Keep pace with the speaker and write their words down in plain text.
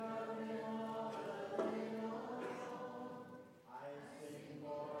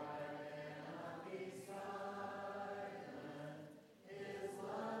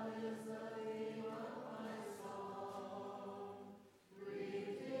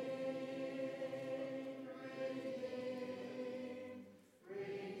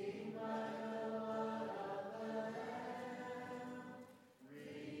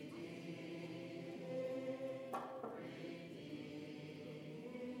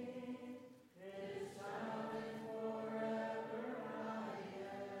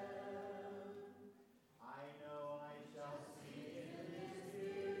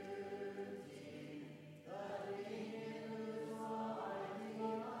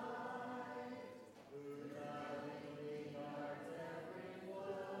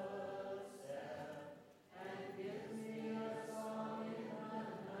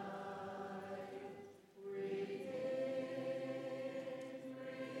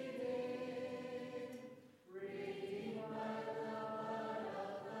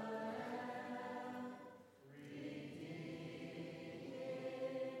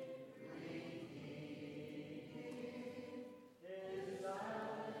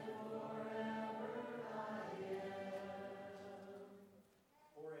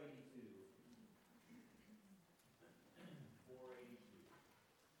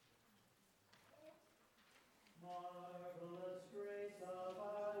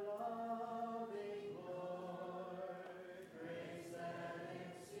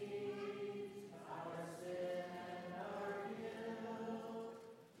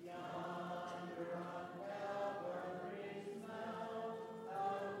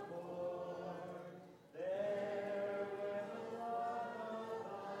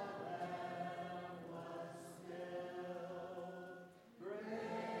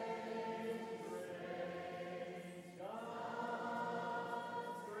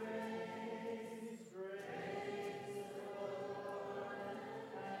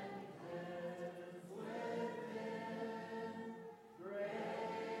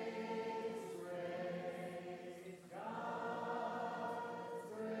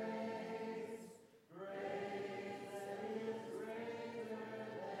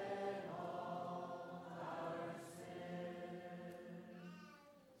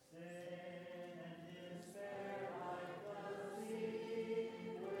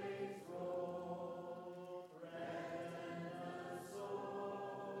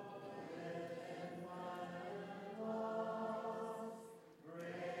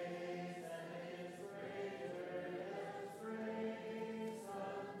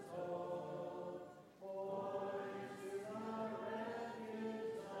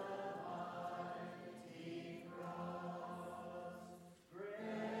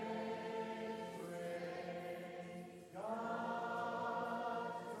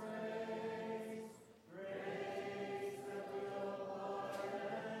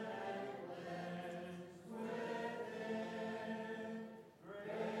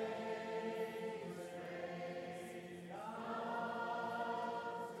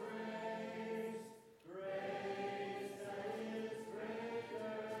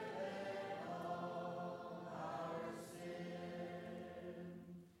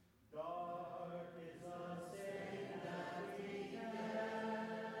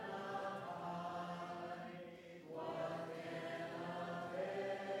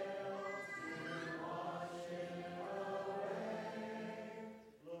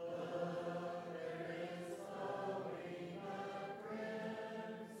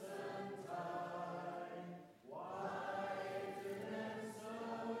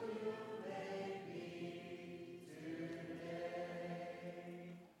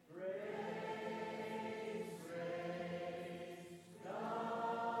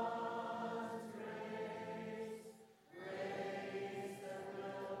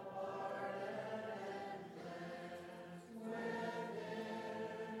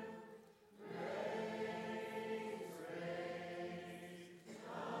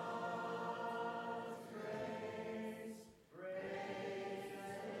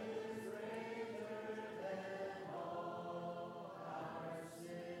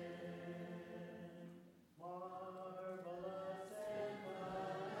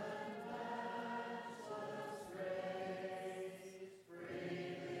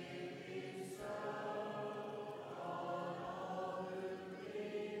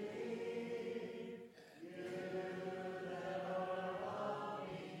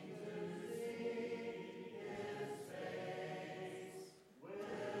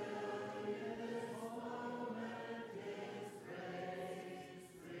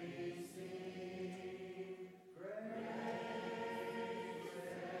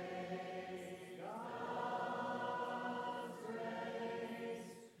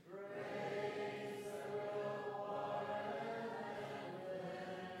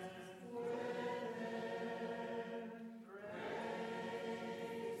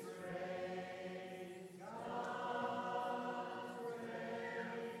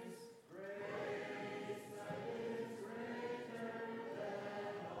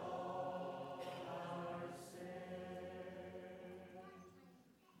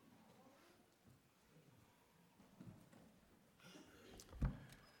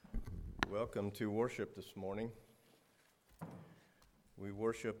Welcome to worship this morning. We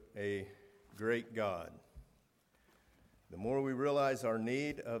worship a great God. The more we realize our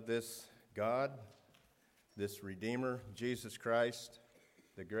need of this God, this Redeemer, Jesus Christ,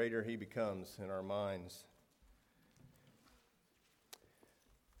 the greater He becomes in our minds.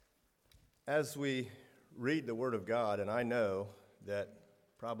 As we read the Word of God, and I know that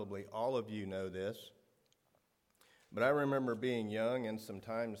probably all of you know this, but I remember being young, and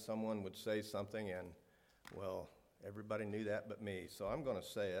sometimes someone would say something, and, well, everybody knew that but me, so I'm going to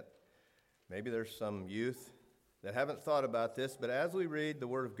say it. Maybe there's some youth that haven't thought about this, but as we read the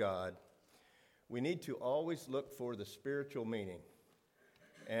Word of God, we need to always look for the spiritual meaning.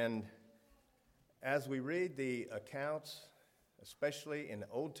 And as we read the accounts, especially in the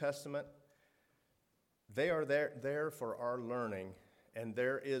Old Testament, they are there for our learning. And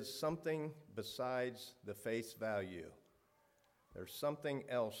there is something besides the face value. There's something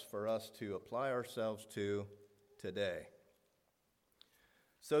else for us to apply ourselves to today.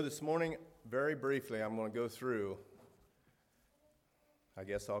 So this morning, very briefly, I'm going to go through, I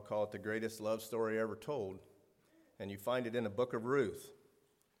guess I'll call it the greatest love story ever told. And you find it in the book of Ruth.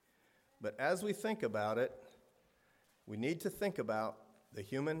 But as we think about it, we need to think about the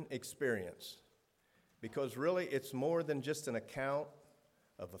human experience. Because really, it's more than just an account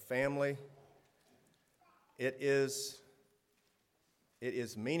of a family. It is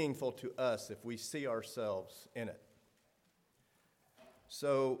meaningful to us if we see ourselves in it.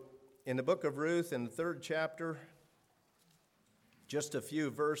 So, in the book of Ruth, in the 3rd chapter, just a few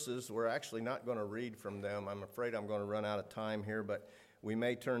verses. We're actually not going to read from them. I'm afraid I'm going to run out of time here, but we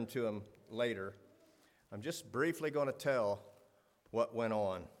may turn to them later. I'm just briefly going to tell what went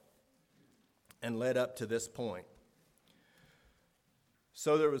on and led up to this point.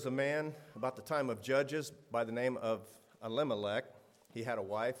 So there was a man about the time of Judges by the name of Elimelech. He had a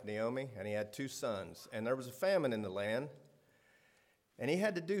wife, Naomi, and he had 2 sons. And there was a famine in the land, and he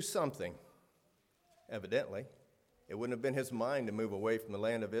had to do something, evidently. It wouldn't have been his mind to move away from the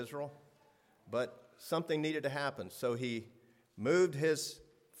land of Israel, but something needed to happen. So he moved his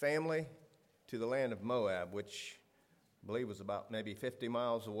family to the land of Moab, which I believe was about maybe 50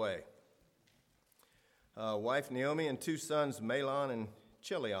 miles away. Wife Naomi and 2 sons, Mahlon and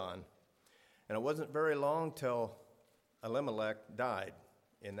Chilion. And it wasn't very long till Elimelech died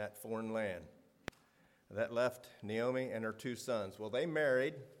in that foreign land. That left Naomi and her 2 sons. Well, they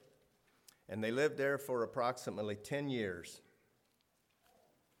married, and they lived there for approximately 10 years.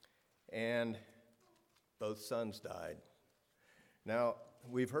 And both sons died. Now,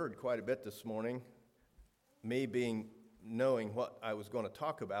 we've heard quite a bit this morning. Knowing what I was going to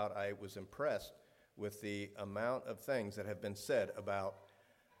talk about, I was impressed with the amount of things that have been said about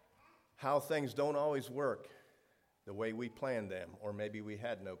how things don't always work the way we planned them, or maybe we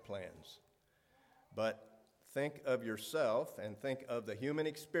had no plans. But think of yourself and think of the human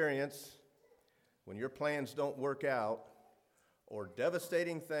experience when your plans don't work out or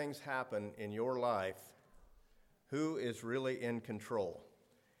devastating things happen in your life. Who is really in control?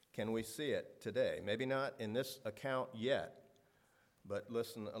 Can we see it today? Maybe not in this account yet, but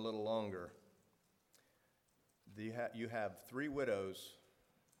listen a little longer. You have 3 widows.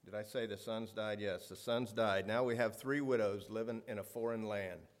 Did I say the sons died? Yes, the sons died. Now we have 3 widows living in a foreign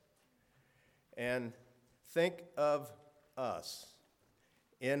land. And think of us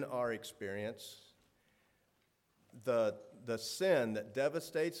in our experience, the sin that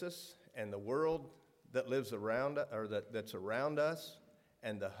devastates us and the world that lives around, or that's around us,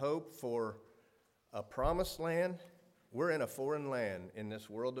 and the hope for a promised land. We're in a foreign land in this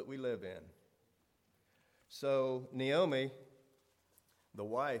world that we live in. So Naomi, the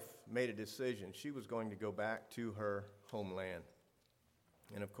wife, made a decision. She was going to go back to her homeland.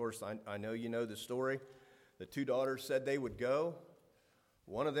 And of course, I know you know the story. The 2 daughters said they would go.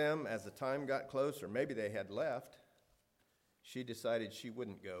 One of them, as the time got close, or maybe they had left, she decided she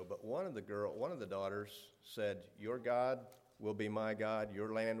wouldn't go. But one of the daughters said, "Your God will be my God,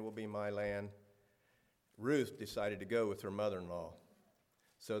 your land will be my land." Ruth decided to go with her mother-in-law.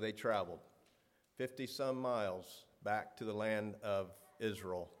 So they traveled 50-some miles back to the land of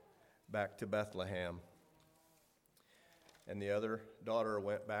Israel, back to Bethlehem. And the other daughter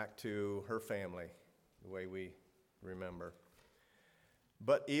went back to her family, the way we remember.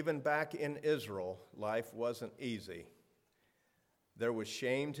 But even back in Israel, life wasn't easy. There was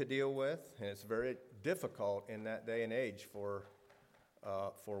shame to deal with, and it's very difficult in that day and age for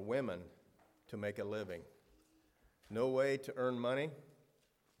women to make a living. No way to earn money.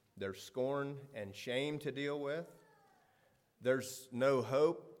 There's scorn and shame to deal with. There's no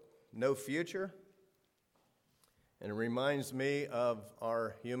hope, no future. And it reminds me of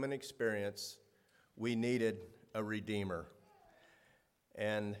our human experience. We needed a redeemer.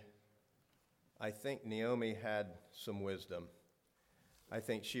 And I think Naomi had some wisdom. I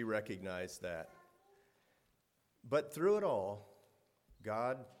think she recognized that. But through it all,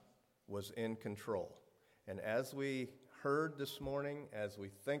 God was in control. And as we heard this morning, as we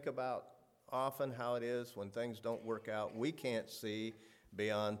think about often how it is when things don't work out, we can't see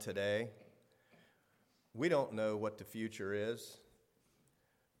beyond today. We don't know what the future is.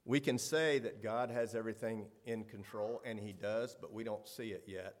 We can say that God has everything in control, and he does, but we don't see it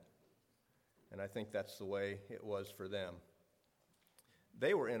yet. And I think that's the way it was for them.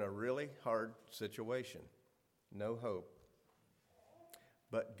 They were in a really hard situation, no hope.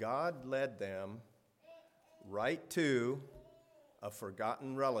 But God led them right to a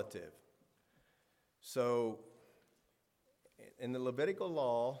forgotten relative. So in the Levitical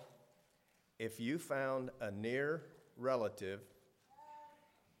law, if you found a near relative,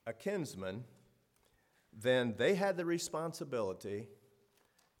 a kinsman, then they had the responsibility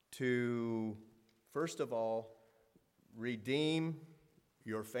to, first of all, redeem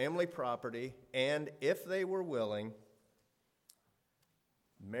your family property, and if they were willing,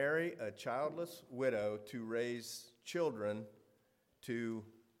 marry a childless widow to raise children to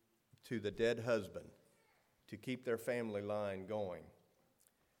the dead husband, to keep their family line going.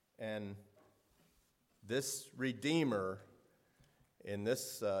 And this redeemer, in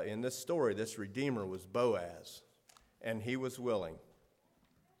this story, this redeemer was Boaz, and he was willing.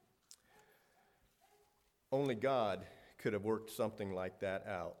 Only God could have worked something like that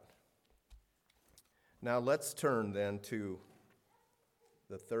out. Now let's turn then to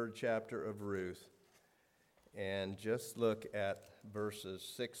the 3rd chapter of Ruth and just look at verses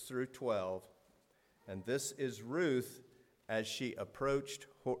 6 through 12. And this is Ruth as she approached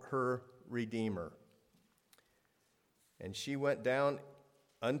her Redeemer. And she went down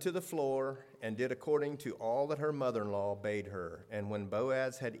unto the floor and did according to all that her mother-in-law bade her. And when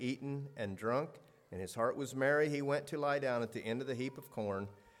Boaz had eaten and drunk, and his heart was merry, he went to lie down at the end of the heap of corn.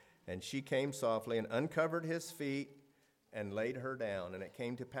 And she came softly and uncovered his feet and laid her down. And it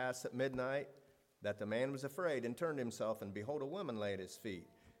came to pass at midnight that the man was afraid and turned himself, and behold, a woman lay at his feet.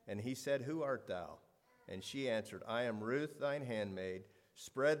 And he said, Who art thou? And she answered, I am Ruth, thine handmaid.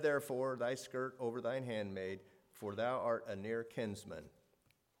 Spread therefore thy skirt over thine handmaid, for thou art a near kinsman.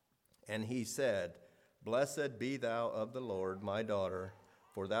 And he said, Blessed be thou of the Lord, my daughter,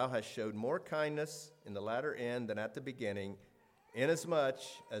 for thou hast showed more kindness in the latter end than at the beginning, inasmuch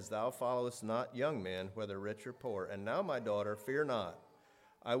as thou followest not young men, whether rich or poor. And now, my daughter, fear not.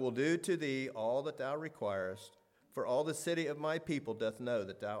 I will do to thee all that thou requirest, for all the city of my people doth know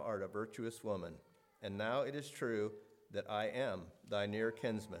that thou art a virtuous woman. And now it is true that I am thy near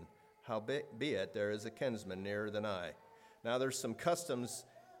kinsman. Howbeit there is a kinsman nearer than I. Now there's some customs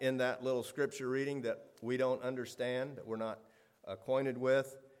in that little scripture reading that we don't understand, that we're not acquainted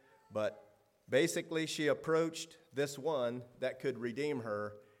with, but basically she approached this one that could redeem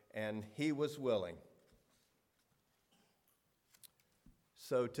her, and he was willing.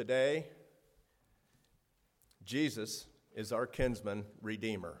 So today, Jesus is our kinsman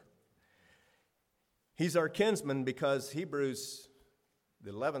redeemer. He's our kinsman because Hebrews,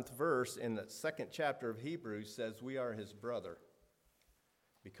 the 11th verse in the 2nd chapter of Hebrews says we are his brother.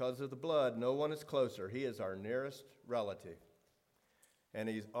 Because of the blood, no one is closer. He is our nearest relative. And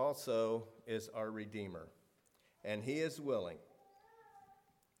he also is our redeemer. And he is willing.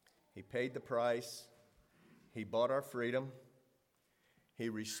 He paid the price. He bought our freedom. He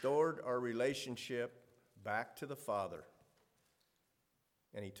restored our relationship back to the Father.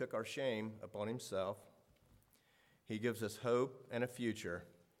 And he took our shame upon himself. He gives us hope and a future.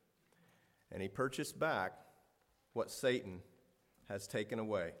 And he purchased back what Satan has taken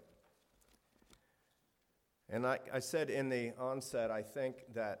away. And like I said in the onset, I think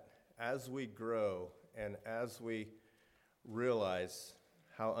that as we grow and as we realize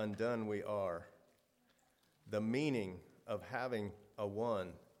how undone we are, the meaning of having a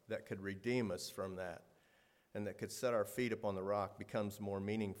one that could redeem us from that and that could set our feet upon the rock becomes more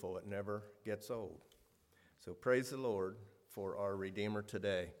meaningful. It never gets old. So praise the Lord for our Redeemer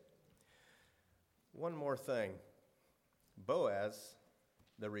today. One more thing. Boaz,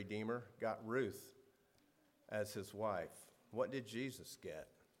 the Redeemer, got Ruth as his wife. What did Jesus get?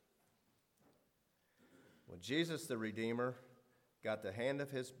 Well, Jesus, the Redeemer, got the hand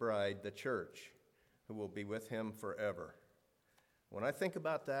of his bride, the church, who will be with him forever. When I think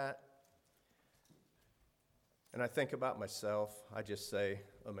about that, and I think about myself, I just say,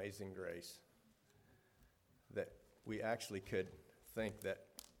 amazing grace. That we actually could think that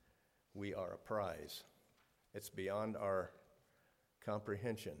we are a prize. It's beyond our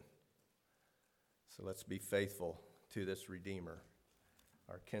comprehension. So let's be faithful to this Redeemer,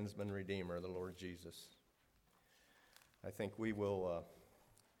 our kinsman Redeemer, the Lord Jesus. I think we will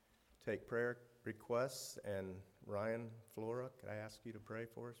take prayer requests. And Ryan, Flora, could I ask you to pray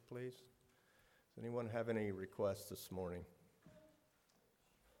for us, please? Does anyone have any requests this morning?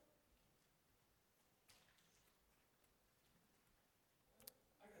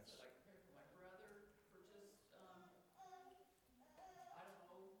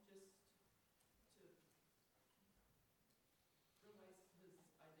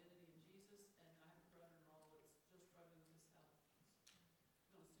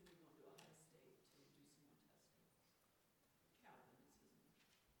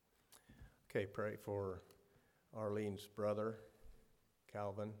 Okay, pray for Arlene's brother,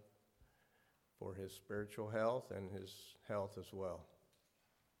 Calvin, for his spiritual health and his health as well.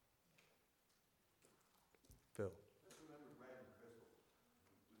 Phil. Let's remember Brad and Crystal.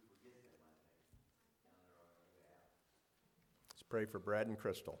 We forget them, I think, down there on our way out. Let's pray for Brad and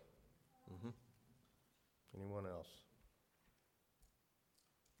Crystal. Anyone else?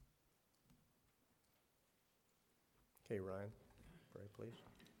 Okay, Ryan, pray please.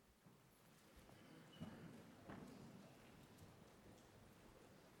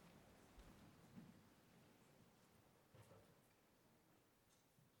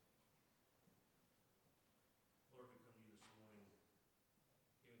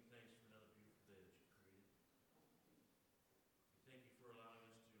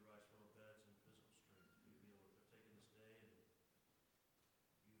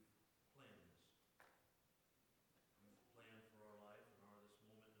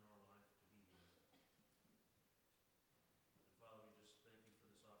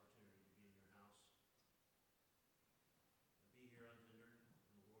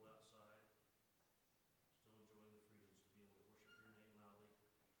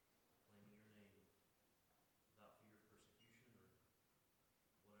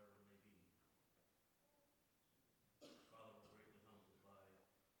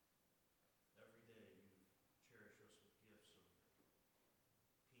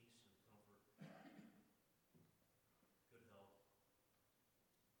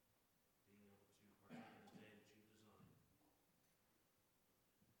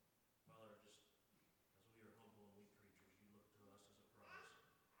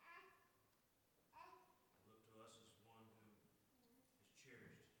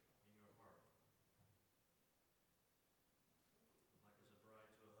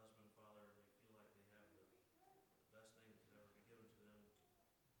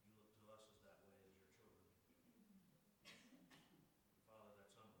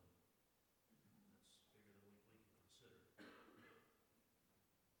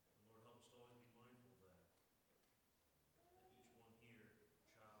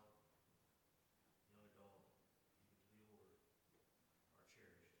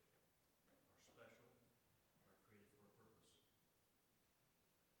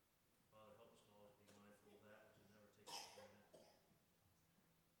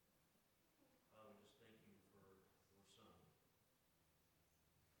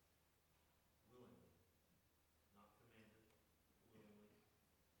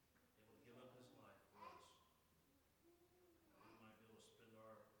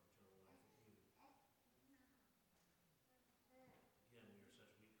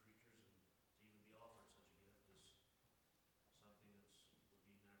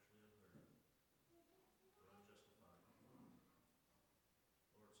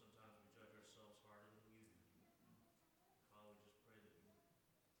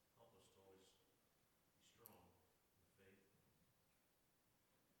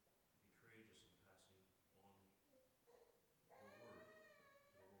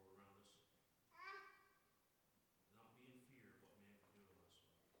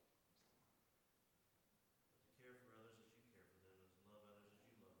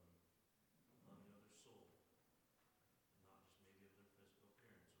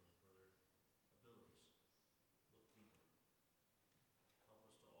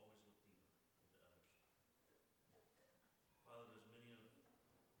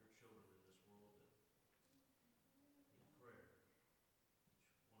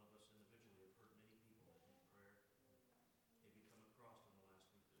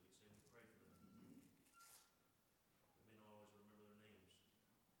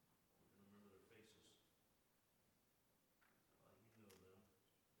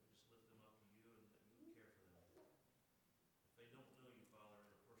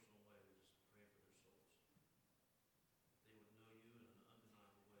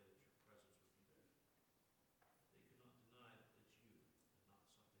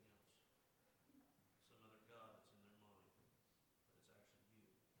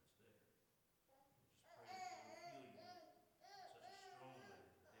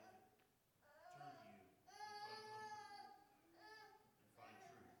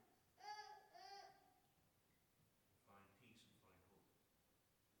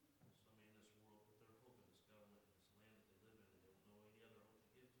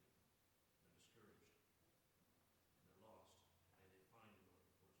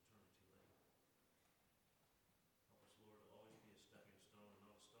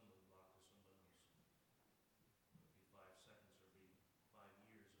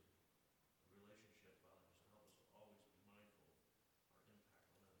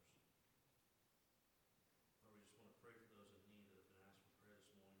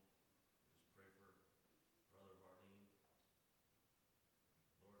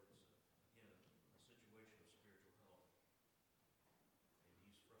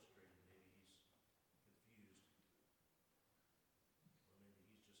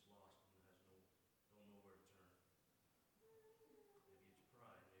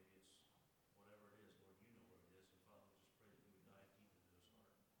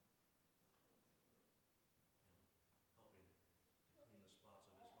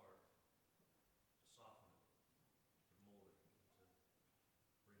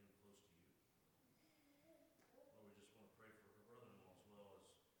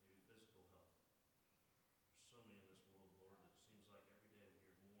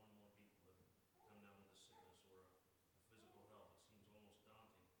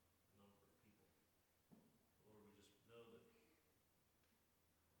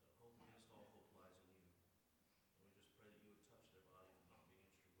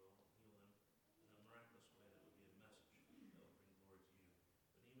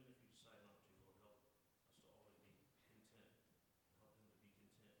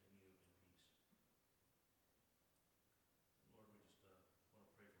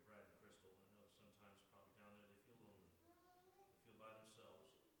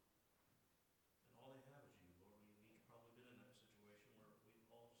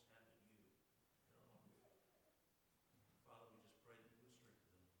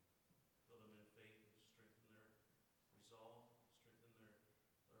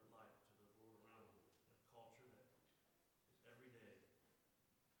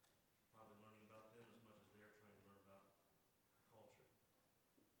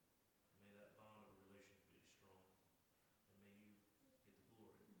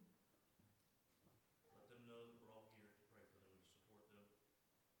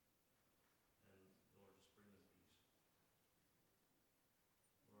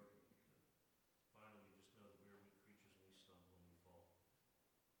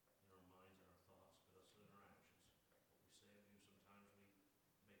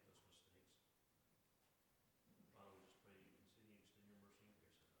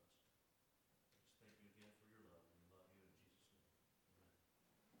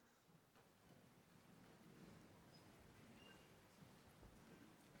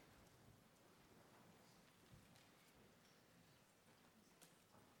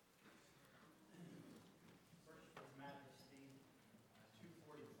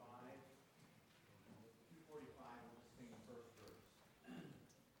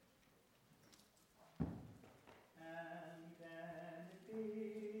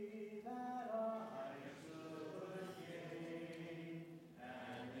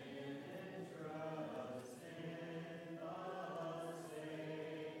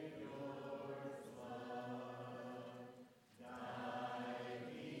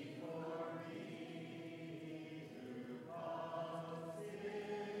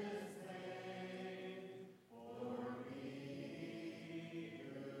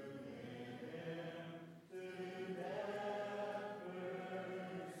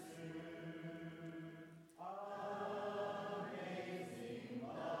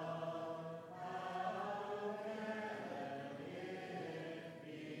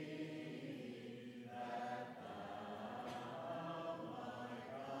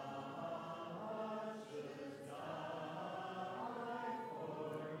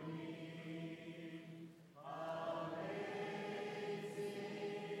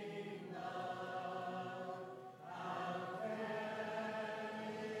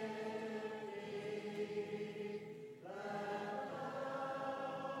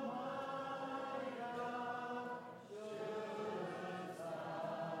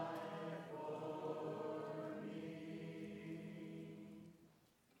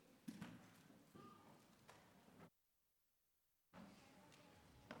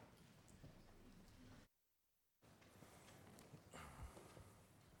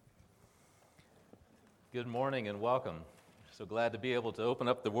 Good morning and welcome. So glad to be able to open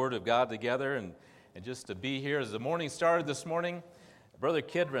up the Word of God together and just to be here. As the morning started this morning, Brother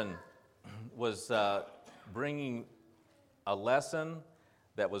Kidron was bringing a lesson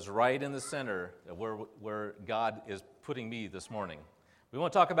that was right in the center of where God is putting me this morning. We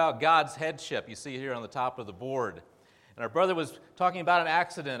want to talk about God's headship. You see here on the top of the board. And our brother was talking about an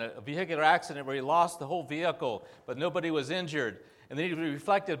accident, a vehicular accident where he lost the whole vehicle, but nobody was injured. And then he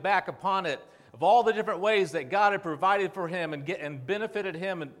reflected back upon it of all the different ways that God had provided for him and benefited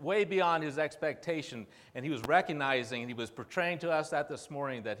him and way beyond his expectation. And he was recognizing, and he was portraying to us that this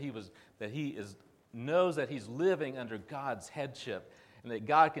morning that he knows that he's living under God's headship and that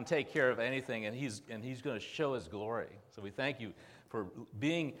God can take care of anything, and he's going to show his glory. So we thank you for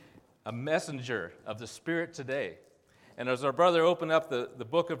being a messenger of the Spirit today. And as our brother opened up the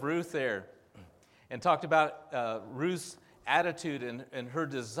book of Ruth there and talked about Ruth's attitude and her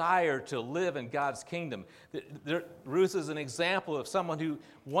desire to live in God's kingdom. Ruth is an example of someone who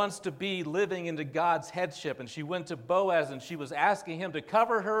wants to be living into God's headship. And she went to Boaz and she was asking him to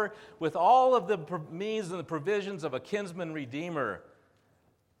cover her with all of the means and the provisions of a kinsman redeemer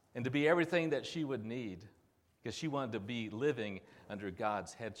and to be everything that she would need because she wanted to be living under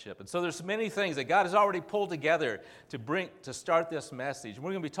God's headship. And so there's many things that God has already pulled together to start this message.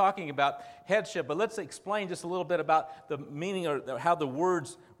 We're going to be talking about headship, but let's explain just a little bit about the meaning or how the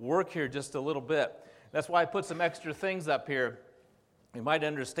words work here just a little bit. That's why I put some extra things up here. You might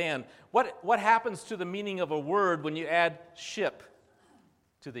understand what happens to the meaning of a word when you add ship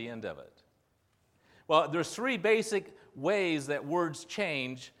to the end of it. Well, there's three basic ways that words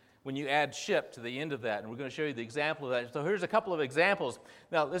change when you add ship to the end of that. And we're going to show you the example of that. So here's a couple of examples.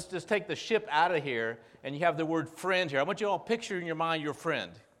 Now, let's just take the ship out of here, and you have the word friend here. I want you all to picture in your mind your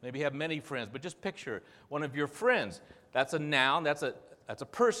friend. Maybe you have many friends, but just picture one of your friends. That's a noun. That's a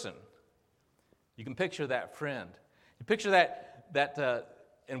person. You can picture that friend. You picture that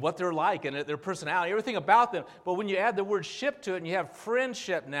and what they're like and their personality, everything about them. But when you add the word ship to it and you have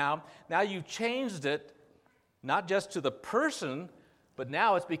friendship now you've changed it not just to the person, but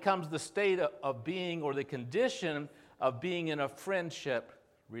now it becomes the state of being or the condition of being in a friendship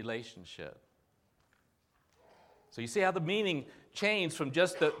relationship. So you see how the meaning changed from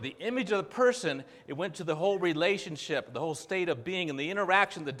just the image of the person, it went to the whole relationship, the whole state of being and the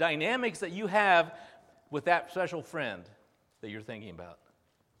interaction, the dynamics that you have with that special friend that you're thinking about.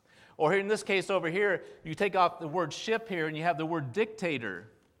 Or in this case over here, you take off the word ship here and you have the word dictator.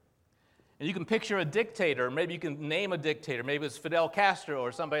 And you can picture a dictator, maybe you can name a dictator. Maybe it's Fidel Castro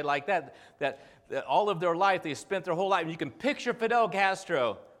or somebody like that all of their life, they spent their whole life. And you can picture Fidel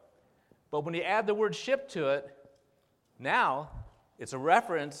Castro. But when you add the word ship to it, now it's a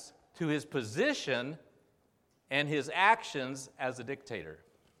reference to his position and his actions as a dictator.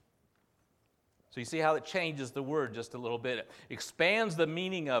 So you see how it changes the word just a little bit. It expands the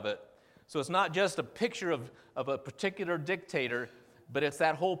meaning of it. So it's not just a picture of a particular dictator, but it's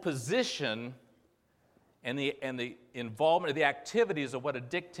that whole position and the involvement of the activities of what a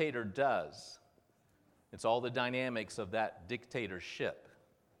dictator does. It's all the dynamics of that dictatorship.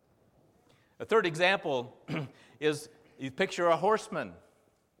 A third example is you picture a horseman.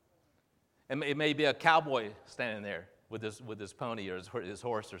 And it may be a cowboy standing there with his pony or his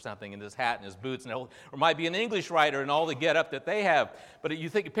horse or something, and his hat and his boots, or it might be an English writer and all the get-up that they have. But you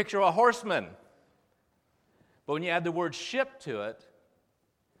picture a horseman. But when you add the word ship to it,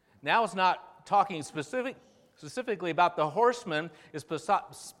 now it's not talking specifically about the horseman, it's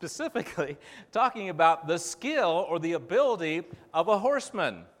specifically talking about the skill or the ability of a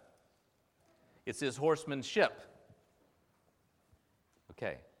horseman. It's his horsemanship.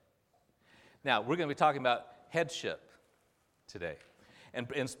 Okay. Now, we're going to be talking about headship today.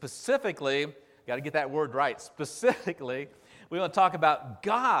 And specifically, got to get that word right, specifically, we want to talk about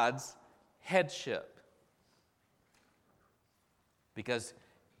God's headship. Because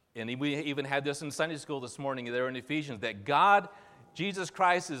and we even had this in Sunday school this morning there in Ephesians, that God, Jesus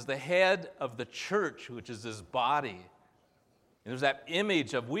Christ, is the head of the church, which is his body. And there's that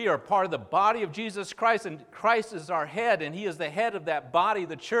image of we are part of the body of Jesus Christ, and Christ is our head, and he is the head of that body,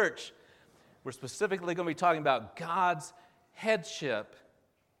 the church. We're specifically going to be talking about God's headship.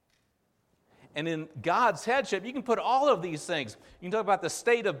 And in God's headship, you can put all of these things. You can talk about the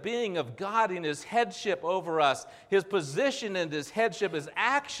state of being of God in his headship over us, his position in his headship, his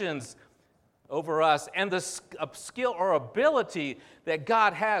actions over us, and the skill or ability that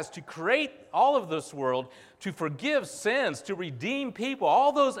God has to create all of this world, to forgive sins, to redeem people.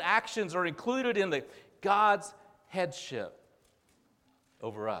 All those actions are included in God's headship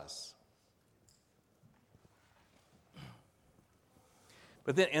over us.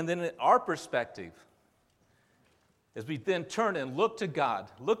 But then in our perspective, as we then turn and look to God,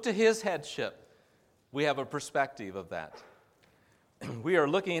 look to His headship, we have a perspective of that. We are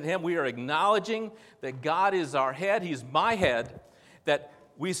looking at Him. We are acknowledging that God is our head. He's my head. That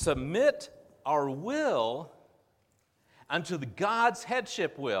we submit our will unto the God's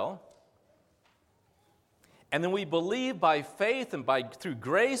headship will. And then we believe by faith and through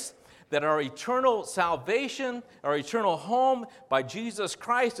grace that our eternal salvation, our eternal home by Jesus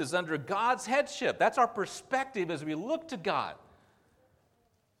Christ is under God's headship. That's our perspective as we look to God.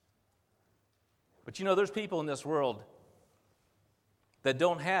 But you know, there's people in this world that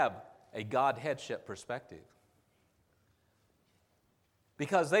don't have a God headship perspective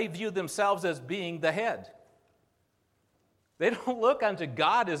because they view themselves as being the head. They don't look unto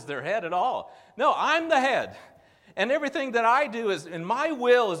God as their head at all. No, I'm the head. And everything that I do is, and my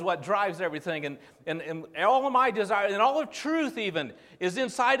will is what drives everything. And all of my desire, and all of truth even, is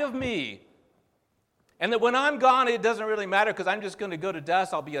inside of me. And that when I'm gone, it doesn't really matter because I'm just going to go to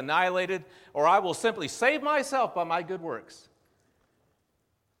dust, I'll be annihilated, or I will simply save myself by my good works.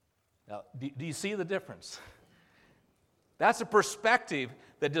 Now, do you see the difference? That's a perspective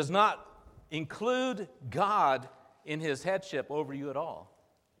that does not include God in His headship over you at all.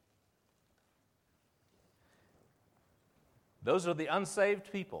 Those are the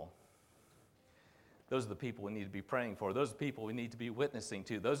unsaved people. Those are the people we need to be praying for. Those are the people we need to be witnessing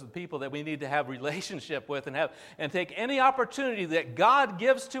to. Those are the people that we need to have relationship with and take any opportunity that God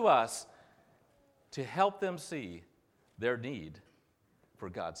gives to us to help them see their need for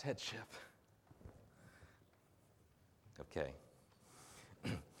God's headship. Okay.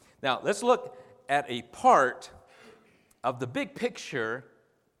 Now, let's look at a part of the big picture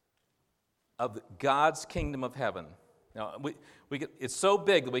of God's kingdom of heaven. Now, it's so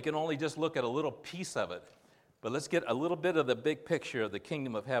big that we can only just look at a little piece of it. But let's get a little bit of the big picture of the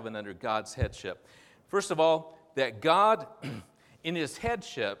kingdom of heaven under God's headship. First of all, that God, in His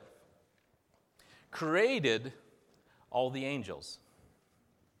headship, created all the angels.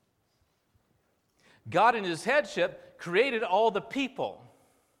 God, in His headship, created all the people.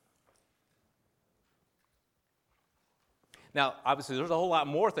 Now, obviously, there's a whole lot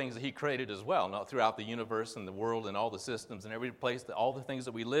more things that He created as well, throughout the universe and the world and all the systems and every place, all the things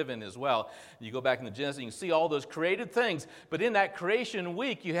that we live in as well. You go back in the Genesis, you can see all those created things. But in that creation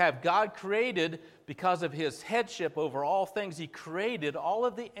week, you have God created, because of His headship over all things, He created all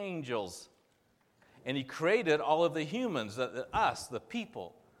of the angels. And He created all of the humans, us, the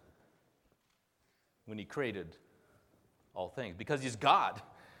people, when He created all things. Because He's God.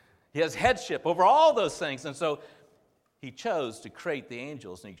 He has headship over all those things. And so He chose to create the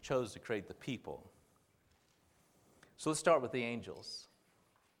angels, and He chose to create the people. So let's start with the angels.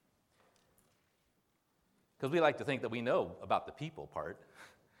 Because we like to think that we know about the people part,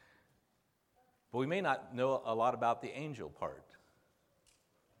 but we may not know a lot about the angel part.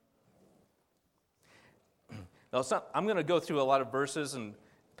 Now, I'm going to go through a lot of verses and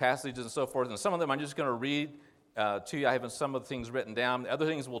passages and so forth, and some of them I'm just going to read to you. I have some of the things written down. The other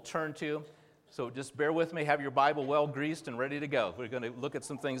things we'll turn to. So just bear with me. Have your Bible well greased and ready to go. We're going to look at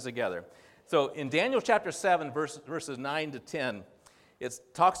some things together. So in Daniel chapter 7, verses 9 to 10, it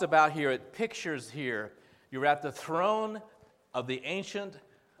talks about here, it pictures here, you're at the throne of the Ancient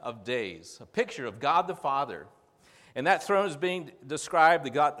of Days, a picture of God the Father. And that throne is being described,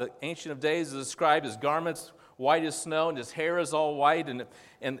 the Ancient of Days is described as garments white as snow, and His hair is all white, and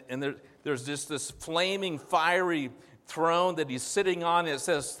there's just this flaming, fiery throne that He's sitting on. It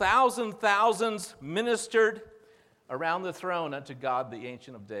says, thousands ministered around the throne unto God, the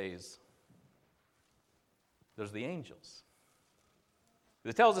Ancient of Days. There's the angels.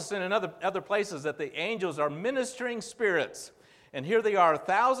 It tells us in other places that the angels are ministering spirits. And here they are,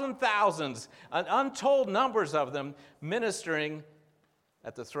 thousands, untold numbers of them ministering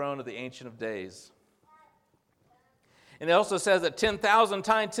at the throne of the Ancient of Days. And it also says that 10,000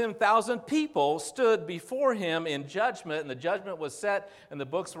 times 10,000 people stood before Him in judgment, and the judgment was set, and the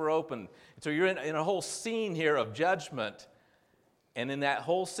books were opened. So you're in a whole scene here of judgment. And in that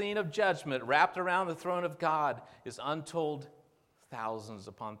whole scene of judgment, wrapped around the throne of God, is untold thousands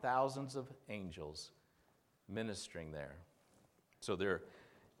upon thousands of angels ministering there. So they're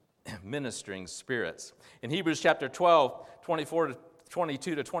ministering spirits. In Hebrews chapter 12,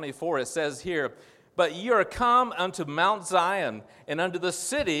 22 to 24, it says here, but ye are come unto Mount Zion, and unto the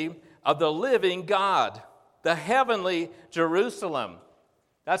city of the living God, the heavenly Jerusalem.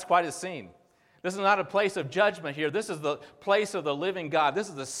 That's quite a scene. This is not a place of judgment here. This is the place of the living God. This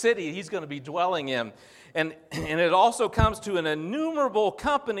is the city He's going to be dwelling in. And it also comes to an innumerable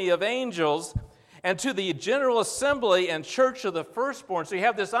company of angels, and to the general assembly and church of the firstborn. So you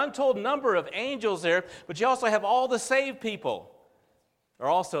have this untold number of angels there, but you also have all the saved people are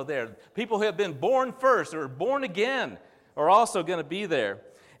also there. People who have been born first or born again are also going to be there,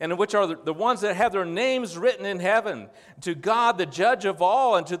 and which are the ones that have their names written in heaven. To God, the judge of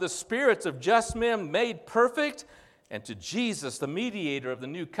all, and to the spirits of just men made perfect, and to Jesus, the mediator of the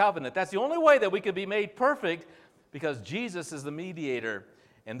new covenant. That's the only way that we could be made perfect, because Jesus is the mediator.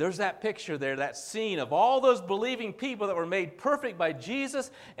 And there's that picture there, that scene of all those believing people that were made perfect by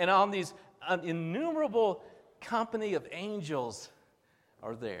Jesus, and on these innumerable company of angels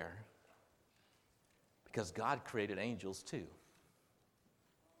are there. Because God created angels too.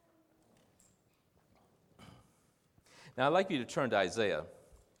 Now I'd like you to turn to Isaiah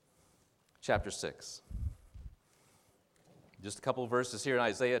chapter 6. Just a couple of verses here in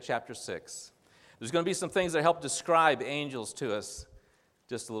Isaiah chapter 6. There's going to be some things that help describe angels to us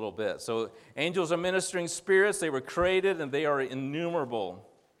just a little bit. So angels are ministering spirits. They were created and they are innumerable.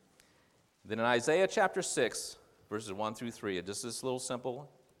 Then in Isaiah chapter 6, verses 1 through 3, just this little simple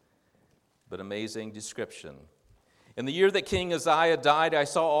but amazing description. In the year that King Uzziah died, I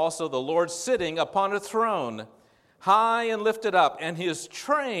saw also the Lord sitting upon a throne, high and lifted up, and his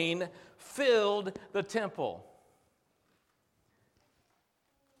train filled the temple.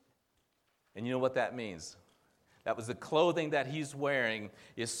 And you know what that means? That was the clothing that he's wearing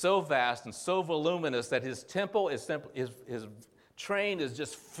is so vast and so voluminous that his temple is his train is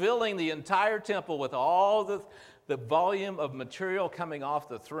just filling the entire temple with all the volume of material coming off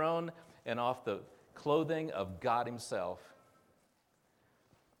the throne and off the clothing of God himself.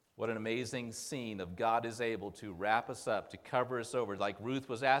 What an amazing scene of God is able to wrap us up, to cover us over. Like Ruth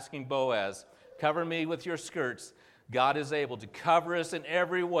was asking Boaz, cover me with your skirts. God is able to cover us in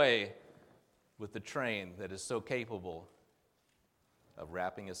every way with the train that is so capable of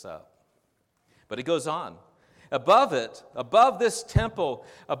wrapping us up. But it goes on. Above it, above this temple,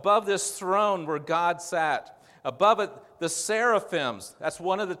 above this throne where God sat, above it, the seraphims, that's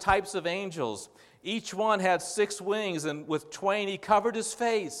one of the types of angels. Each one had 6 wings, and with twain he covered his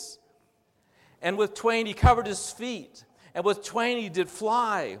face, and with twain he covered his feet, and with twain he did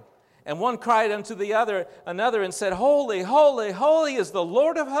fly. And one cried unto another and said, Holy, holy, holy is the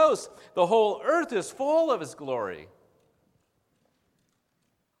Lord of hosts. The whole earth is full of his glory.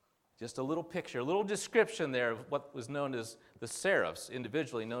 Just a little picture, a little description there of what was known as the seraphs,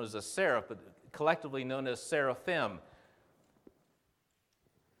 individually known as a seraph, but collectively known as seraphim.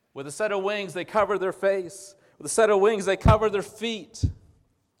 With a set of wings, they cover their face. With a set of wings, they cover their feet.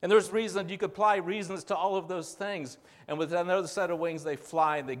 And there's reasons, you could apply reasons to all of those things. And with another set of wings, they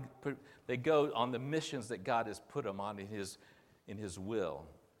fly and they go on the missions that God has put them on in his will.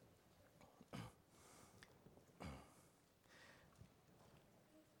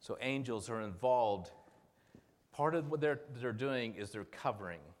 So angels are involved. Part of what they're doing is they're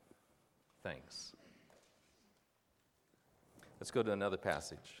covering things. Let's go to another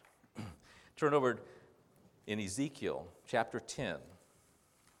passage. Turn over in Ezekiel chapter 10.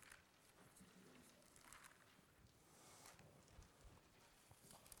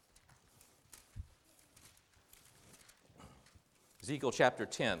 Ezekiel chapter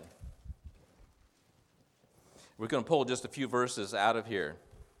 10. We're going to pull just a few verses out of here.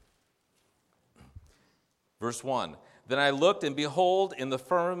 Verse 1. Then I looked, and behold, in the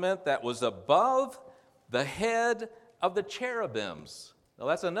firmament that was above the head of the cherubims. Now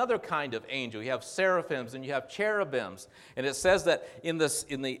that's another kind of angel. You have seraphims and you have cherubims. And it says that in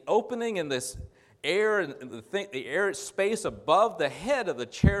the opening in this air, and the air space above the head of the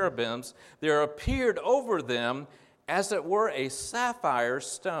cherubims, there appeared over them as it were a sapphire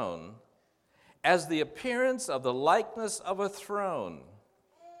stone, as the appearance of the likeness of a throne.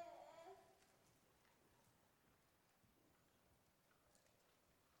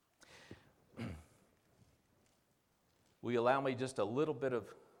 Will you allow me just a little bit of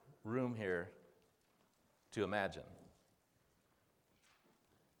room here to imagine?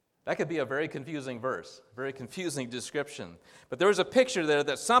 That could be a very confusing verse, very confusing description. But there's a picture there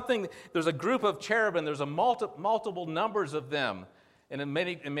that there's a group of cherubim, there's multiple numbers of them. And in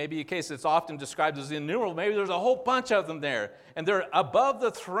maybe a case it's often described as innumerable. Maybe there's a whole bunch of them there. And they're above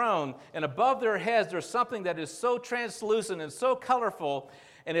the throne, and above their heads there's something that is so translucent and so colorful,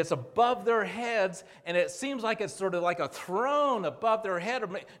 and it's above their heads, and it seems like it's sort of like a throne above their head, or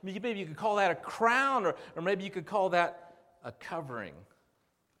maybe you could call that a crown, or maybe you could call that a covering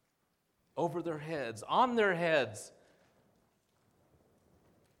over their heads, on their heads.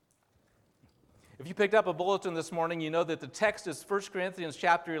 If you picked up a bulletin this morning, you know that the text is 1 Corinthians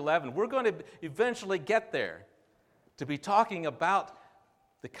chapter 11. We're going to eventually get there to be talking about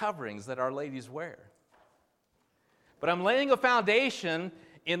the coverings that our ladies wear. But I'm laying a foundation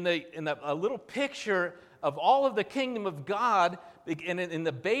in a little picture of all of the kingdom of God in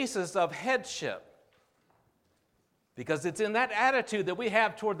the basis of headship. Because it's in that attitude that we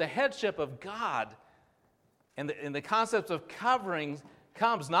have toward the headship of God. And the concept of coverings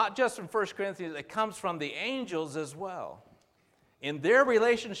comes not just from 1 Corinthians, it comes from the angels as well, in their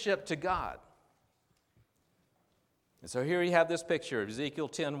relationship to God. And so here you have this picture of Ezekiel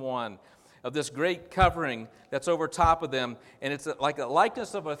 10:1, of this great covering that's over top of them, and it's like a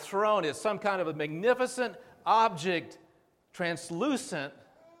likeness of a throne. It's some kind of a magnificent object, translucent,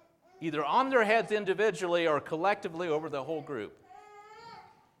 either on their heads individually or collectively over the whole group.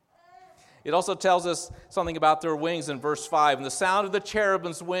 It also tells us something about their wings in verse 5. And the sound of the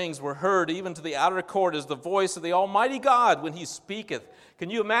cherubim's wings were heard even to the outer court as the voice of the Almighty God when he speaketh. Can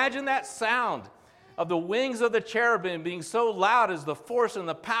you imagine that sound of the wings of the cherubim being so loud as the force and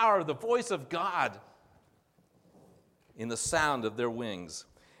the power of the voice of God in the sound of their wings?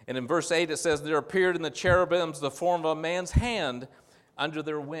 And in verse 8 it says, there appeared in the cherubims the form of a man's hand under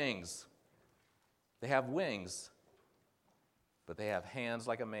their wings. They have wings, but they have hands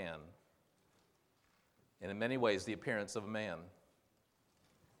like a man. And in many ways, the appearance of a man.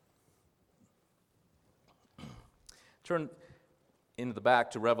 Turn into the back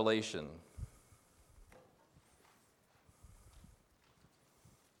to Revelation.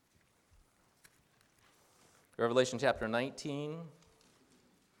 Revelation chapter 19.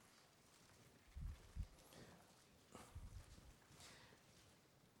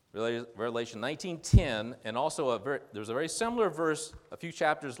 Revelation 19:10, and also there's a very similar verse a few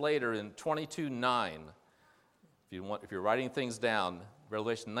chapters later in 22:9. If you're writing things down,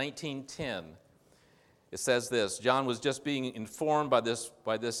 Revelation 19:10, it says this: John was just being informed by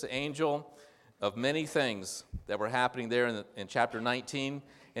this angel of many things that were happening there in chapter 19,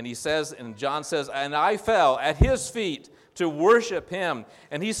 and he says, and John says, and I fell at his feet to worship him,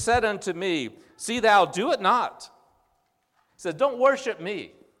 and he said unto me, see thou do it not. He said, don't worship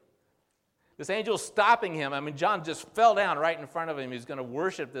me. This angel is stopping him. I mean, John just fell down right in front of him. He's going to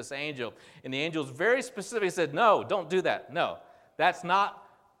worship this angel. And the angel's very specific. He said, no, don't do that. No, that's not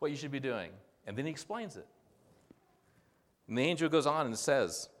what you should be doing. And then he explains it. And the angel goes on and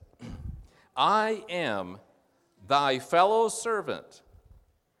says, I am thy fellow servant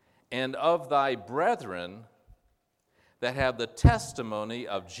and of thy brethren that have the testimony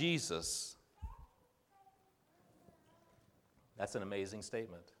of Jesus. That's an amazing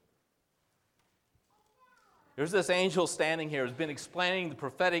statement. There's this angel standing here who's been explaining the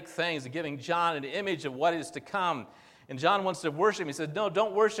prophetic things and giving John an image of what is to come. And John wants to worship him. He said, no,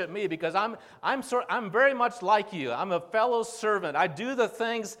 don't worship me because I'm very much like you. I'm a fellow servant. I do the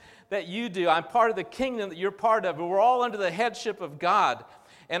things that you do. I'm part of the kingdom that you're part of. We're all under the headship of God.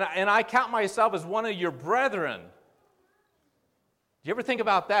 And I count myself as one of your brethren. Do you ever think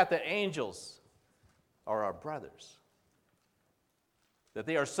about that angels are our brothers? That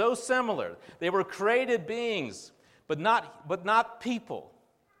they are so similar. They were created beings, but not people.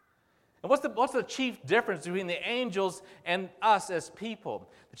 And what's the chief difference between the angels and us as people?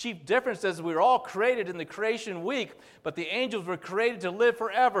 The chief difference is we were all created in the creation week, but the angels were created to live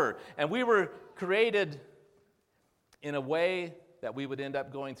forever. And we were created in a way that we would end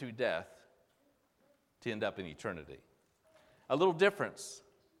up going through death to end up in eternity. A little difference.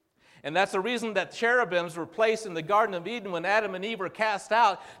 And that's the reason that cherubims were placed in the Garden of Eden when Adam and Eve were cast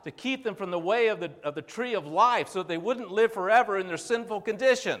out, to keep them from the way of the tree of life so that they wouldn't live forever in their sinful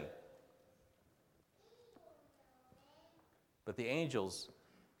condition. But the angels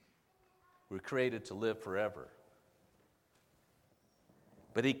were created to live forever.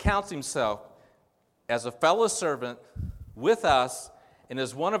 But he counts himself as a fellow servant with us and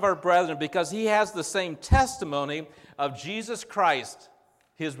as one of our brethren because he has the same testimony of Jesus Christ,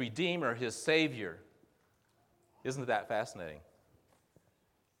 his Redeemer, his Savior. Isn't that fascinating?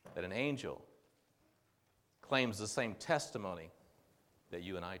 That an angel claims the same testimony that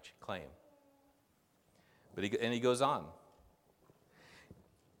you and I claim. But he goes on.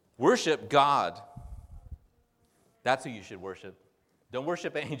 Worship God. That's who you should worship. Don't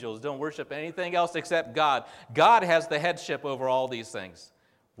worship angels. Don't worship anything else except God. God has the headship over all these things.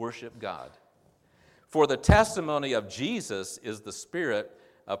 Worship God. For the testimony of Jesus is the spirit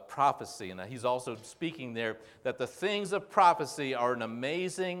of prophecy. And he's also speaking there that the things of prophecy are an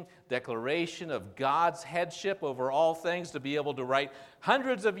amazing declaration of God's headship over all things, to be able to write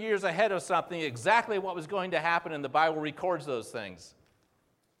hundreds of years ahead of something exactly what was going to happen, and the Bible records those things.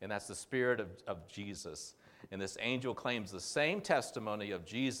 And that's the spirit of Jesus. And this angel claims the same testimony of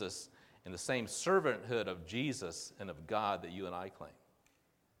Jesus and the same servanthood of Jesus and of God that you and I claim.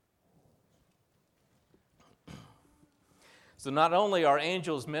 So not only are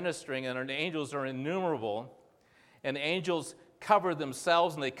angels ministering, and our angels are innumerable, and angels cover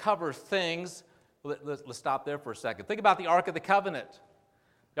themselves and they cover things. Let's stop there for a second. Think about the Ark of the Covenant.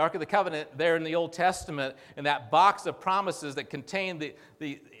 The Ark of the Covenant there in the Old Testament, and that box of promises that contained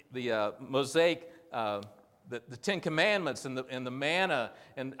the Mosaic, the Ten Commandments, and the manna,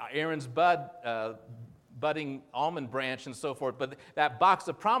 and Aaron's budding almond branch, and so forth. But that box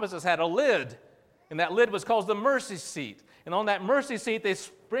of promises had a lid, and that lid was called the mercy seat. And on that mercy seat, they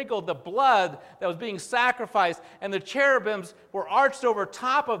sprinkled the blood that was being sacrificed, and the cherubims were arched over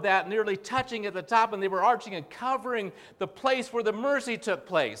top of that, nearly touching at the top, and they were arching and covering the place where the mercy took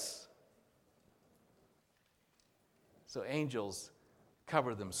place. So angels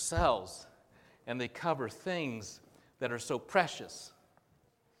cover themselves, and they cover things that are so precious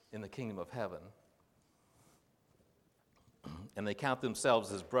in the kingdom of heaven. And they count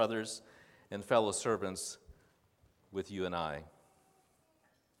themselves as brothers and fellow servants with you and I.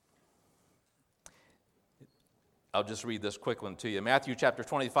 I'll just read this quick one to you. Matthew chapter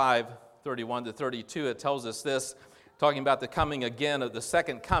 25, 31 to 32, it tells us this, talking about the coming again of the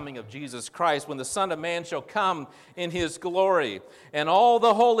second coming of Jesus Christ, when the Son of Man shall come in his glory, and all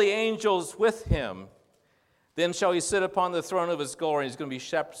the holy angels with him. Then shall he sit upon the throne of his glory. He's going to be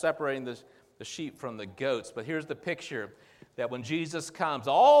separating the sheep from the goats. But here's the picture, that when Jesus comes,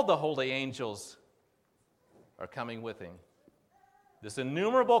 all the holy angels are coming with him. This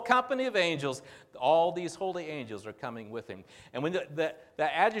innumerable company of angels, all these holy angels are coming with him. And when the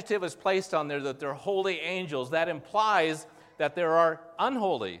adjective is placed on there that they're holy angels, that implies that there are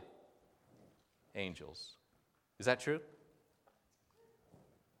unholy angels. Is that true?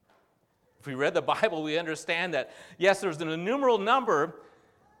 If we read the Bible, we understand that, yes, there's an innumerable number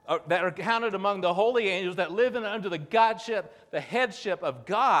that are counted among the holy angels that live under the godship, the headship of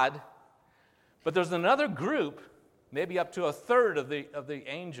God. But there's another group, maybe up to a third of the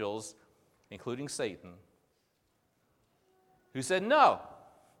angels, including Satan, who said, no,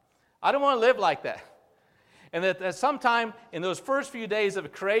 I don't want to live like that. And that sometime in those first few days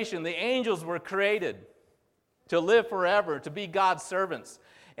of creation, the angels were created to live forever, to be God's servants.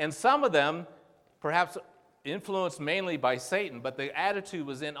 And some of them, perhaps influenced mainly by Satan, but the attitude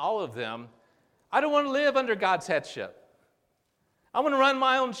was in all of them, I don't want to live under God's headship. I want to run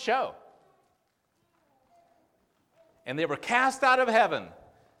my own show. And they were cast out of heaven,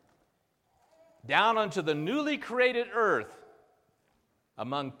 down onto the newly created earth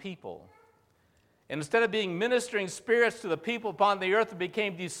among people. And instead of being ministering spirits to the people upon the earth, it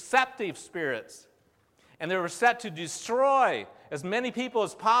became deceptive spirits. And they were set to destroy as many people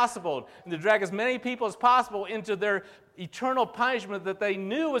as possible and to drag as many people as possible into their eternal punishment that they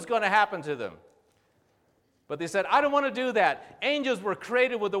knew was going to happen to them. But they said, I don't want to do that. Angels were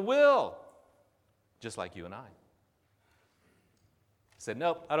created with a will, just like you and I. Said,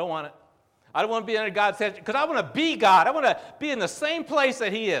 nope, I don't want it. I don't want to be under God's head because I want to be God. I want to be in the same place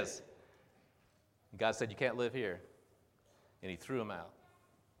that he is. And God said, you can't live here. And he threw him out.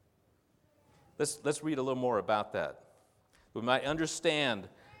 Let's read a little more about that. We might understand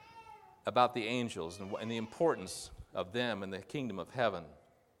about the angels and the importance of them in the kingdom of heaven.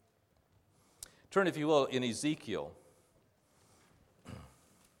 Turn, if you will, in Ezekiel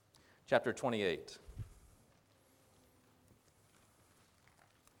chapter 28.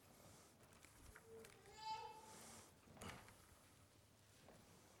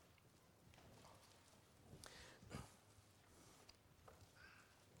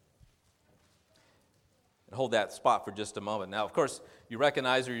 And hold that spot for just a moment. Now, of course, you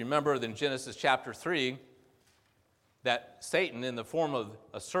recognize or remember in Genesis chapter 3 that Satan, in the form of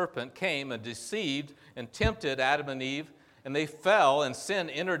a serpent, came and deceived and tempted Adam and Eve, and they fell, and sin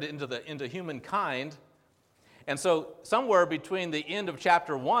entered into humankind. And so somewhere between the end of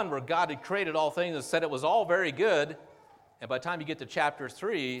chapter 1, where God had created all things and said it was all very good, and by the time you get to chapter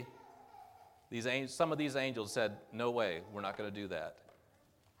 3, some of these angels said, no way, we're not going to do that.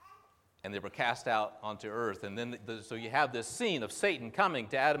 And they were cast out onto earth. And then, so you have this scene of Satan coming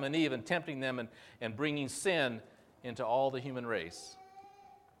to Adam and Eve and tempting them and bringing sin into all the human race.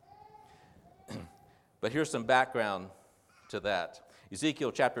 But here's some background to that.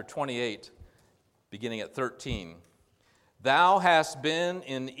 Ezekiel chapter 28, beginning at 13. Thou hast been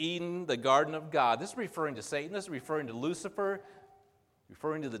in Eden, the garden of God. This is referring to Satan. This is referring to Lucifer,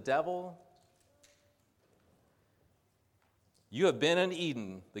 referring to the devil. You have been in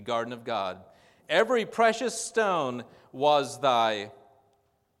Eden, the garden of God. Every precious stone was thy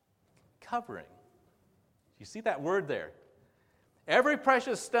covering. You see that word there? Every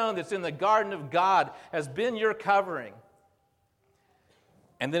precious stone that's in the garden of God has been your covering.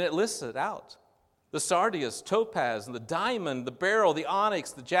 And then it lists it out. the sardius, topaz, and the diamond, the beryl, the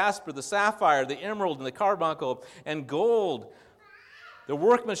onyx, the jasper, the sapphire, the emerald, and the carbuncle, and gold. The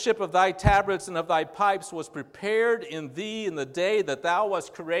workmanship of thy tabrets and of thy pipes was prepared in thee in the day that thou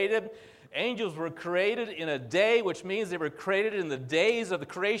wast created. Angels were created in a day, which means they were created in the days of the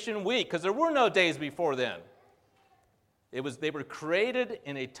creation week, because there were no days before then. They were created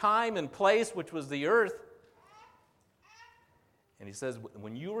in a time and place, which was the earth. And he says,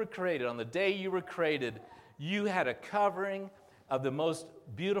 when you were created, on the day you were created, you had a covering of the most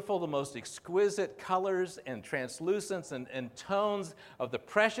beautiful, the most exquisite colors and translucence and tones of the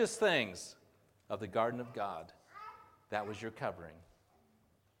precious things of the garden of God. That was your covering.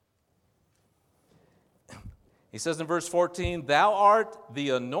 He says in verse 14, thou art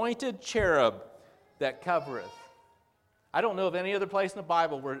the anointed cherub that covereth. I don't know of any other place in the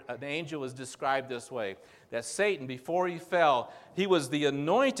Bible where an angel is described this way. That Satan, before he fell, he was the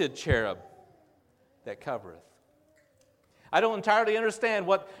anointed cherub that covereth. I don't entirely understand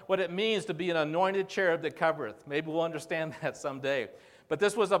what it means to be an anointed cherub that covereth. Maybe we'll understand that someday. But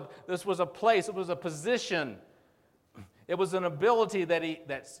this was a place, it was a position, it was an ability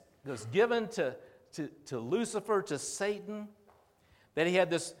that was given to Lucifer, to Satan, that he had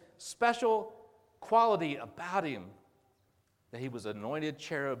this special quality about him, that he was anointed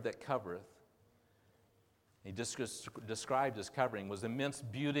cherub that covereth. He described his covering was immense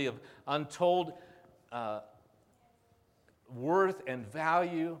beauty of untold worth and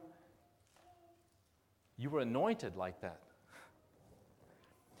value. You were anointed like that.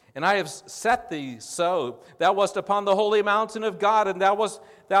 And I have set thee so. Thou wast upon the holy mountain of God, and thou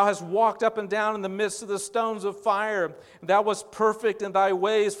hast walked up and down in the midst of the stones of fire. And thou wast perfect in thy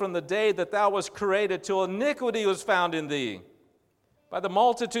ways from the day that thou wast created, till iniquity was found in thee. By the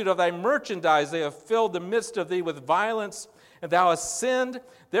multitude of thy merchandise they have filled the midst of thee with violence, and thou hast sinned.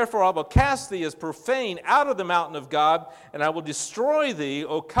 Therefore I will cast thee as profane out of the mountain of God, and I will destroy thee,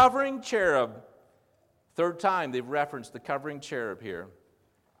 O covering cherub. Third time they've referenced the covering cherub here.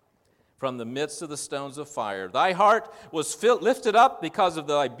 From the midst of the stones of fire. Thy heart was lifted up because of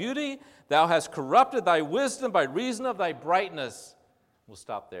thy beauty. Thou hast corrupted thy wisdom by reason of thy brightness. We'll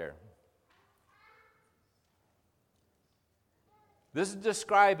stop there. This is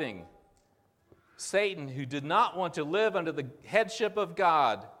describing Satan, who did not want to live under the headship of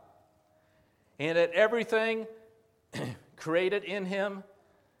God, and had everything created in him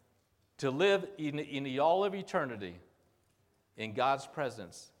to live in all of eternity in God's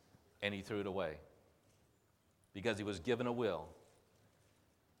presence, and he threw it away because he was given a will.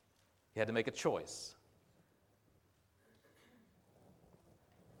 He had to make a choice.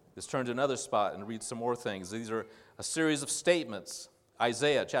 Let's turn to another spot and read some more things. These are a series of statements.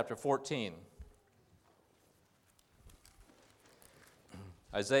 Isaiah chapter 14.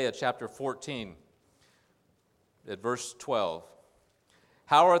 Isaiah chapter 14 at verse 12.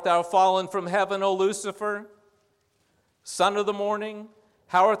 How art thou fallen from heaven, O Lucifer, son of the morning?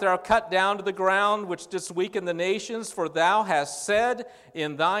 How art thou cut down to the ground, which didst weaken the nations? For thou hast said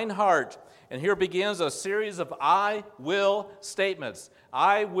in thine heart. And here begins a series of I will statements.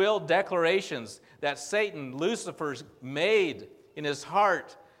 I will declarations that Satan, Lucifer, made in his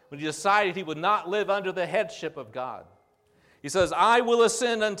heart when he decided he would not live under the headship of God. He says, I will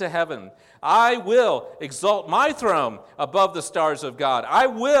ascend unto heaven. I will exalt my throne above the stars of God. I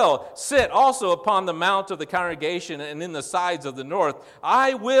will sit also upon the mount of the congregation and in the sides of the north.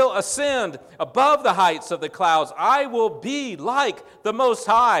 I will ascend above the heights of the clouds. I will be like the Most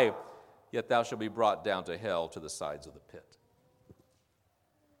High. Yet thou shalt be brought down to hell, to the sides of the pit.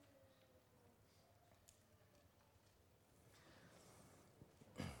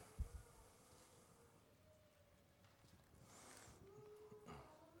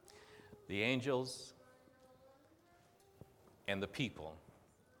 The angels and the people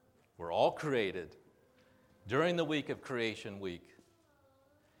were all created during the week of creation week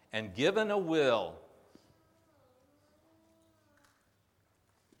and given a will.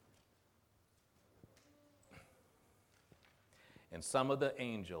 And some of the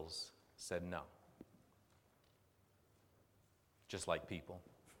angels said no. Just like people.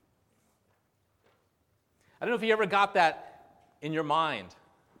 I don't know if you ever got that in your mind,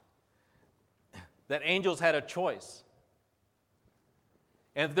 that angels had a choice.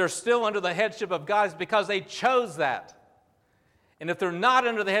 And if they're still under the headship of God, it's because they chose that. And if they're not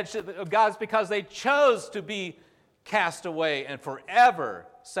under the headship of God, it's because they chose to be cast away and forever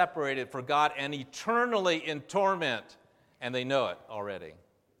separated from God and eternally in torment. And they know it already.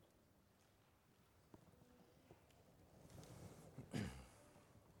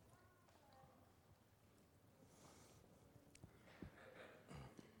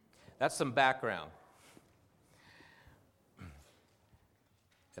 That's some background.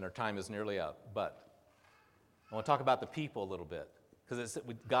 and our time is nearly up. But I want to talk about the people a little bit, because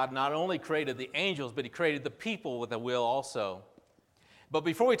God not only created the angels, but he created the people with a will also. But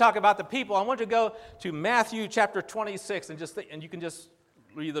before we talk about the people, I want to go to Matthew chapter 26, and you can just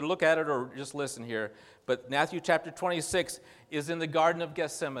either look at it or just listen here. But Matthew chapter 26 is in the Garden of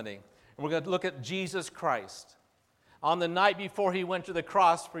Gethsemane. And we're going to look at Jesus Christ on the night before he went to the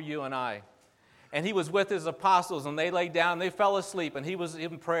cross for you and I. And he was with his apostles, and they laid down, they fell asleep, and he was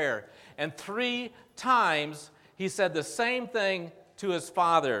in prayer. And 3 times he said the same thing to his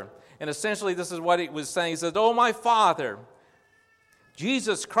Father. And essentially this is what he was saying. He said, "Oh, my Father,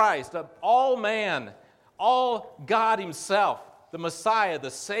 Jesus Christ, all man, all God himself, the Messiah,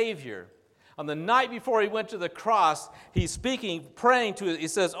 the Savior." On the night before he went to the cross, he's speaking, praying to it. He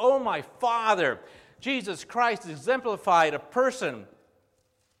says, "Oh, my Father." Jesus Christ exemplified a person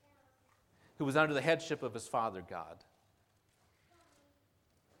who was under the headship of his Father God.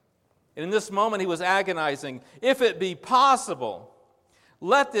 And in this moment, he was agonizing, "If it be possible,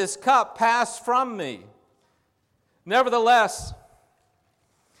 let this cup pass from me. Nevertheless,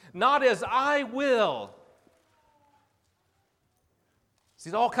 not as I will."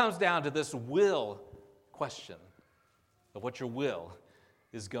 See, it all comes down to this will question of what your will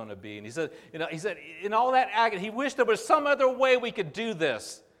is going to be. And he said, in all that agony, he wished there was some other way we could do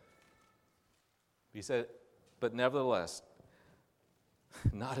this. He said, "But nevertheless,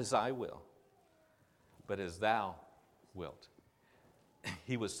 not as I will, but as thou wilt."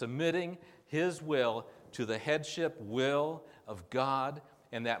 He was submitting his will to the headship will of God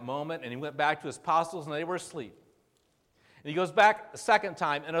in that moment, and he went back to his apostles, and they were asleep. And he goes back a second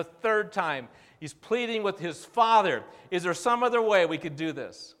time and a third time. He's pleading with his Father, "Is there some other way we could do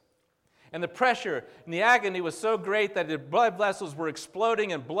this?" And the pressure and the agony was so great that the blood vessels were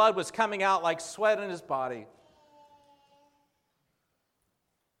exploding and blood was coming out like sweat in his body.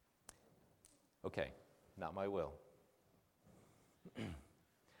 "Okay, not my will.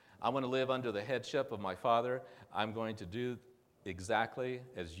 I want to live under the headship of my Father. I'm going to do exactly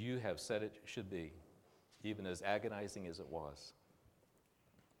as you have said it should be, even as agonizing as it was."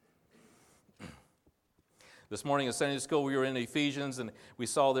 This morning in Sunday school, we were in Ephesians, and we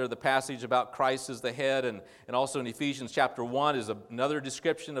saw there the passage about Christ as the head, and also in Ephesians chapter 1 is another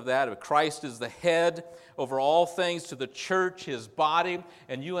description of that, of Christ is the head over all things to the church, his body,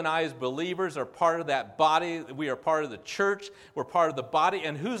 and you and I as believers are part of that body. We are part of the church. We're part of the body,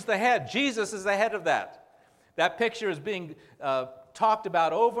 and who's the head? Jesus is the head of that. That picture is being talked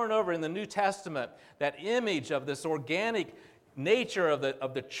about over and over in the New Testament, that image of this organic nature of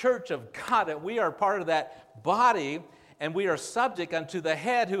the church of God, that we are part of that body, and we are subject unto the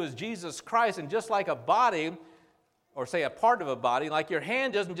head who is Jesus Christ. And just like a body, or say a part of a body, like your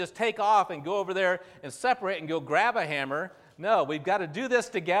hand doesn't just take off and go over there and separate and go grab a hammer. No, we've got to do this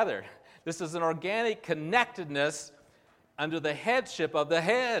together. This is an organic connectedness under the headship of the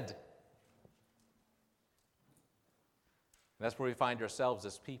head. That's where we find ourselves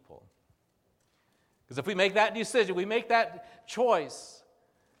as people. Because if we make that decision, we make that choice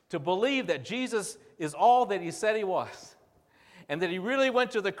to believe that Jesus is all that he said he was, and that he really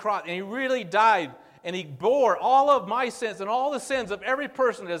went to the cross, and he really died, and he bore all of my sins and all the sins of every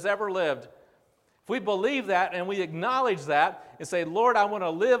person that has ever lived. If we believe that and we acknowledge that and say, "Lord, I want to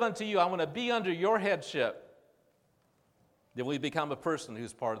live unto you, I want to be under your headship," then we become a person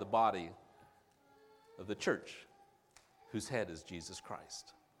who's part of the body of the church, whose head is Jesus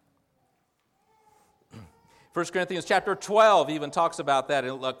Christ. 1 Corinthians chapter 12 even talks about that.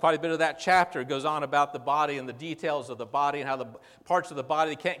 And quite a bit of that chapter goes on about the body and the details of the body and how the parts of the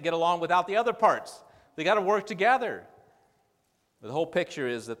body can't get along without the other parts. They got to work together. But the whole picture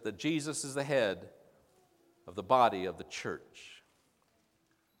is that Jesus is the head of the body of the church.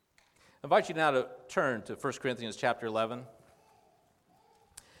 I invite you now to turn to 1 Corinthians chapter 11.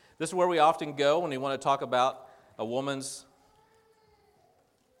 This is where we often go when we want to talk about a woman's,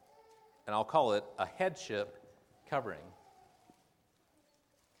 and I'll call it a headship covering.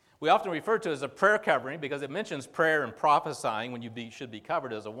 We often refer to it as a prayer covering because it mentions prayer and prophesying when you should be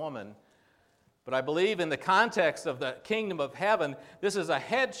covered as a woman. But I believe in the context of the kingdom of heaven, this is a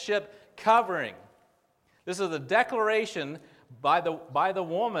headship covering. This is a declaration by the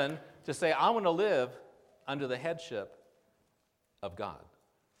woman to say, "I want to live under the headship of God."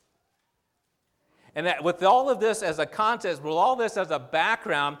 And that with all of this as a context, with all this as a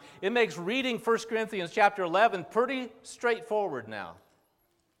background, it makes reading 1 Corinthians chapter 11 pretty straightforward now.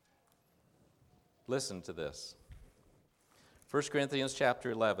 Listen to this. 1 Corinthians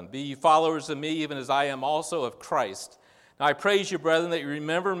chapter 11. "Be ye followers of me, even as I am also of Christ. Now I praise you, brethren, that you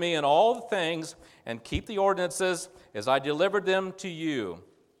remember me in all the things, and keep the ordinances as I delivered them to you.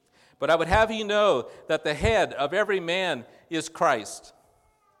 But I would have you know that the head of every man is Christ.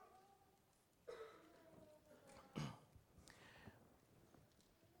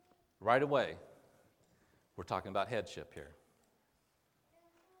 Right away, we're talking about headship here.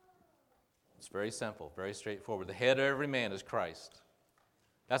 It's very simple, very straightforward. The head of every man is Christ.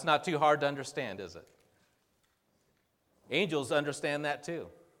 That's not too hard to understand, is it? Angels understand that too.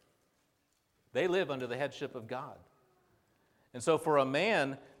 They live under the headship of God. And so for a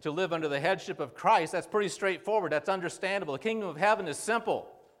man to live under the headship of Christ, that's pretty straightforward. That's understandable. The kingdom of heaven is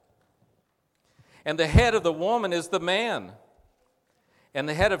simple. And the head of the woman is the man. And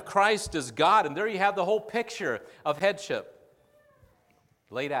the head of Christ is God. And there you have the whole picture of headship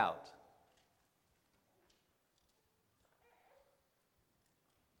laid out.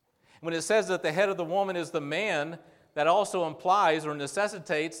 When it says that the head of the woman is the man, that also implies or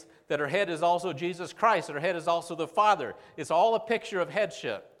necessitates that her head is also Jesus Christ, that her head is also the Father. It's all a picture of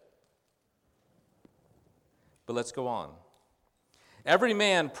headship. But let's go on. Every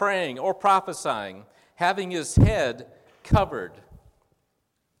man praying or prophesying, having his head covered,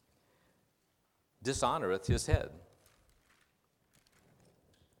 dishonoreth his head.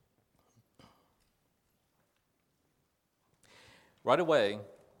 Right away,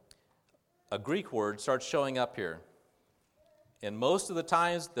 a Greek word starts showing up here. And most of the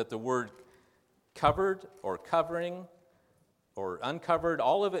times that the word covered or covering or uncovered,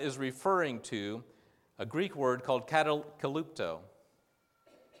 all of it is referring to a Greek word called katalupto.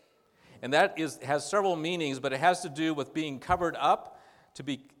 And that has several meanings, but it has to do with being covered up,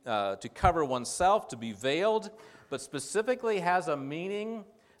 to cover oneself, to be veiled, but specifically has a meaning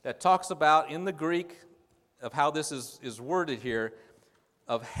that talks about in the Greek of how this is worded here,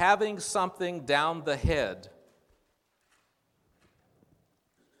 of having something down the head.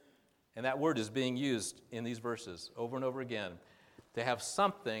 And that word is being used in these verses over and over again, to have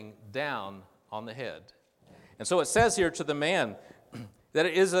something down on the head. And so it says here to the man that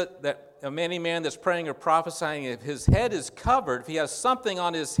it is that any man that's praying or prophesying, if his head is covered, if he has something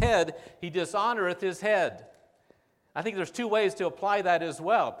on his head, he dishonoreth his head. I think there's two ways to apply that as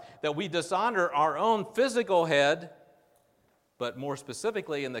well, that we dishonor our own physical head, but more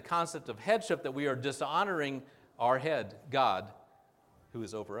specifically in the concept of headship, that we are dishonoring our head, God, who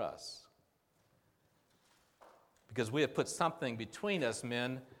is over us. Because we have put something between us,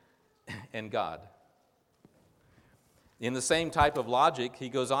 men, and God. In the same type of logic, he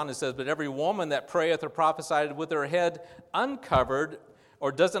goes on and says, but every woman that prayeth or prophesieth with her head uncovered,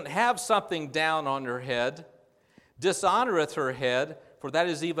 or doesn't have something down on her head, dishonoreth her head, for that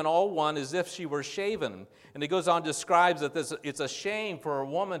is even all one as if she were shaven. And he goes on and describes that it's a shame for a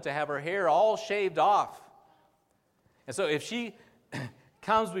woman to have her hair all shaved off. And so if she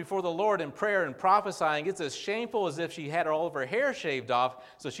comes before the Lord in prayer and prophesying, it's as shameful as if she had all of her hair shaved off,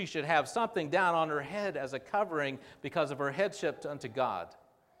 so she should have something down on her head as a covering because of her headship unto God.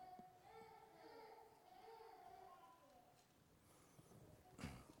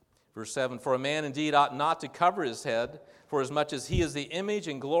 Verse 7, for a man indeed ought not to cover his head, for as much as he is the image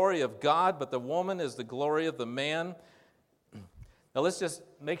and glory of God, but the woman is the glory of the man. Now let's just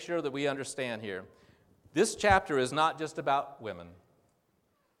make sure that we understand here. This chapter is not just about women.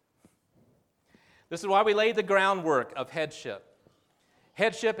 This is why we laid the groundwork of headship.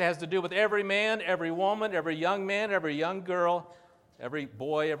 Headship has to do with every man, every woman, every young man, every young girl, every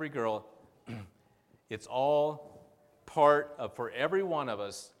boy, every girl. It's all part of, for every one of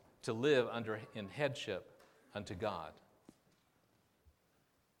us, to live in headship unto God.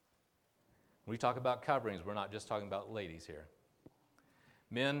 When we talk about coverings, we're not just talking about ladies here.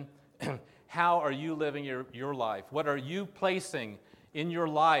 Men, how are you living your life? What are you placing in your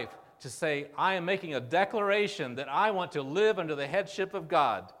life to say, I am making a declaration that I want to live under the headship of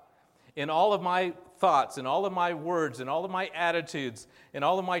God in all of my thoughts, in all of my words, in all of my attitudes, in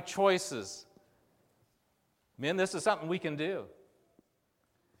all of my choices? Men, this is something we can do.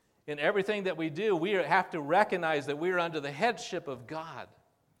 In everything that we do, we have to recognize that we are under the headship of God.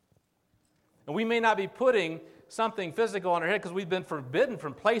 And we may not be putting something physical on our head because we've been forbidden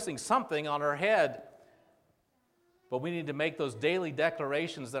from placing something on our head. But we need to make those daily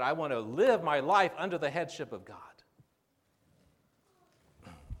declarations that I want to live my life under the headship of God.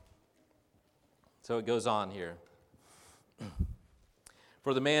 So it goes on here.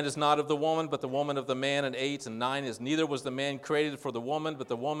 For the man is not of the woman, but the woman of the man. And 8 and 9 is, neither was the man created for the woman, but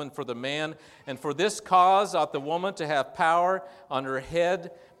the woman for the man. And for this cause ought the woman to have power on her head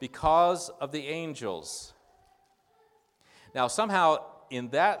because of the angels. Now somehow in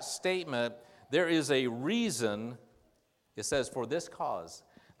that statement, there is a reason. It says, for this cause.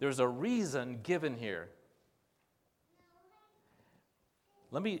 There's a reason given here.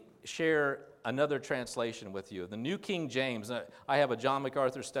 Let me share another translation with you. The New King James, I have a John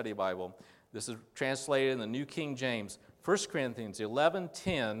MacArthur Study Bible. This is translated in the New King James. 1 Corinthians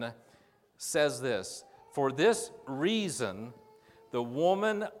 11:10 says this, "For this reason, the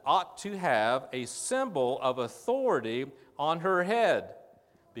woman ought to have a symbol of authority on her head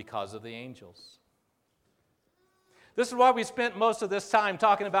because of the angels." This is why we spent most of this time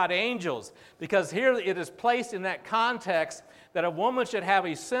talking about angels, because here it is placed in that context that a woman should have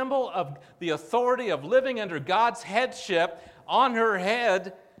a symbol of the authority of living under God's headship on her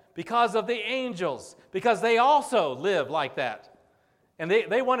head because of the angels, because they also live like that. And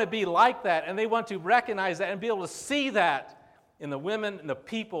they want to be like that, and they want to recognize that and be able to see that in the women and the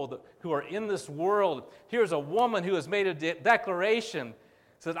people who are in this world. Here's a woman who has made a declaration,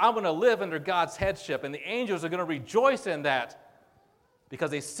 says, "I'm going to live under God's headship," and the angels are going to rejoice in that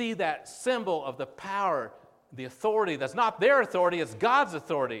because they see that symbol of the power, the authority that's not their authority, it's God's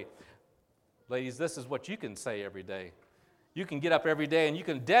authority. Ladies, this is what you can say every day. You can get up every day and you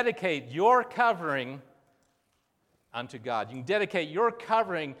can dedicate your covering unto God. You can dedicate your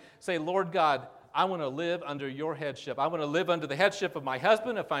covering, say, "Lord God, I want to live under your headship. I want to live under the headship of my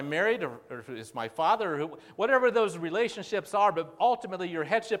husband if I'm married, or if it's my father, or whatever those relationships are, but ultimately your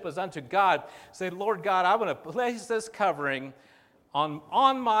headship is unto God." Say, "Lord God, I want to place this covering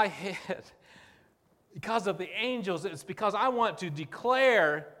on my head because of the angels. It's because I want to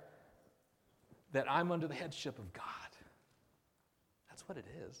declare that I'm under the headship of God." That's what it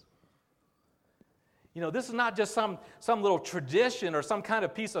is. You know, this is not just some little tradition or some kind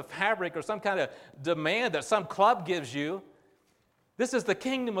of piece of fabric or some kind of demand that some club gives you. This is the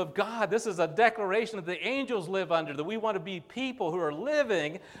kingdom of God. This is a declaration that the angels live under, that we want to be people who are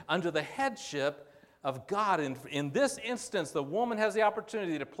living under the headship of God. And in this instance, the woman has the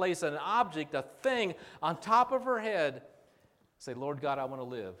opportunity to place an object, a thing, on top of her head. Say, "Lord God, I want to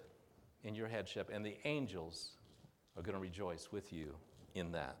live in your headship." And the angels are going to rejoice with you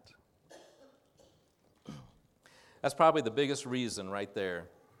in that. That's probably the biggest reason right there,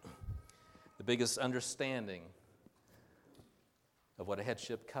 the biggest understanding of what a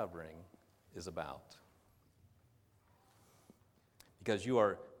headship covering is about. Because you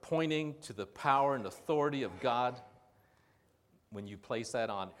are pointing to the power and authority of God when you place that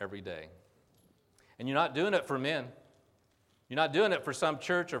on every day. And you're not doing it for men. You're not doing it for some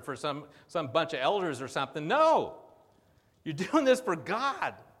church or for some bunch of elders or something. No! You're doing this for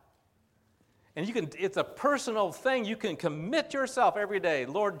God. And it's a personal thing. You can commit yourself every day.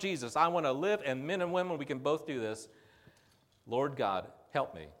 "Lord Jesus, I want to live," and men and women, we can both do this. "Lord God,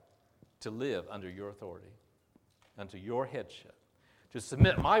 help me to live under your authority, unto your headship, to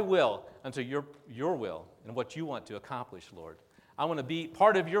submit my will unto your will and what you want to accomplish, Lord. I want to be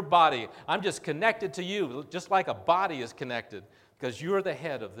part of your body. I'm just connected to you, just like a body is connected, because you're the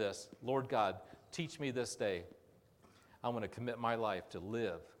head of this. Lord God, teach me this day. I want to commit my life to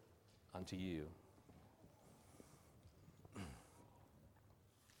live unto you."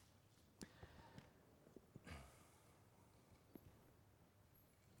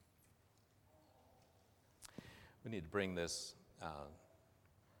 We need to bring this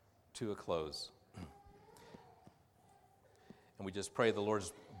to a close. And we just pray the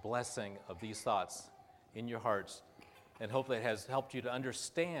Lord's blessing of these thoughts in your hearts, and hopefully it has helped you to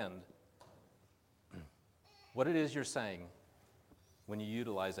understand what it is you're saying when you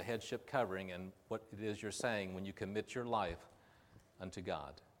utilize a headship covering, and what it is you're saying when you commit your life unto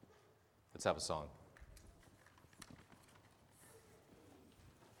God. Let's have a song.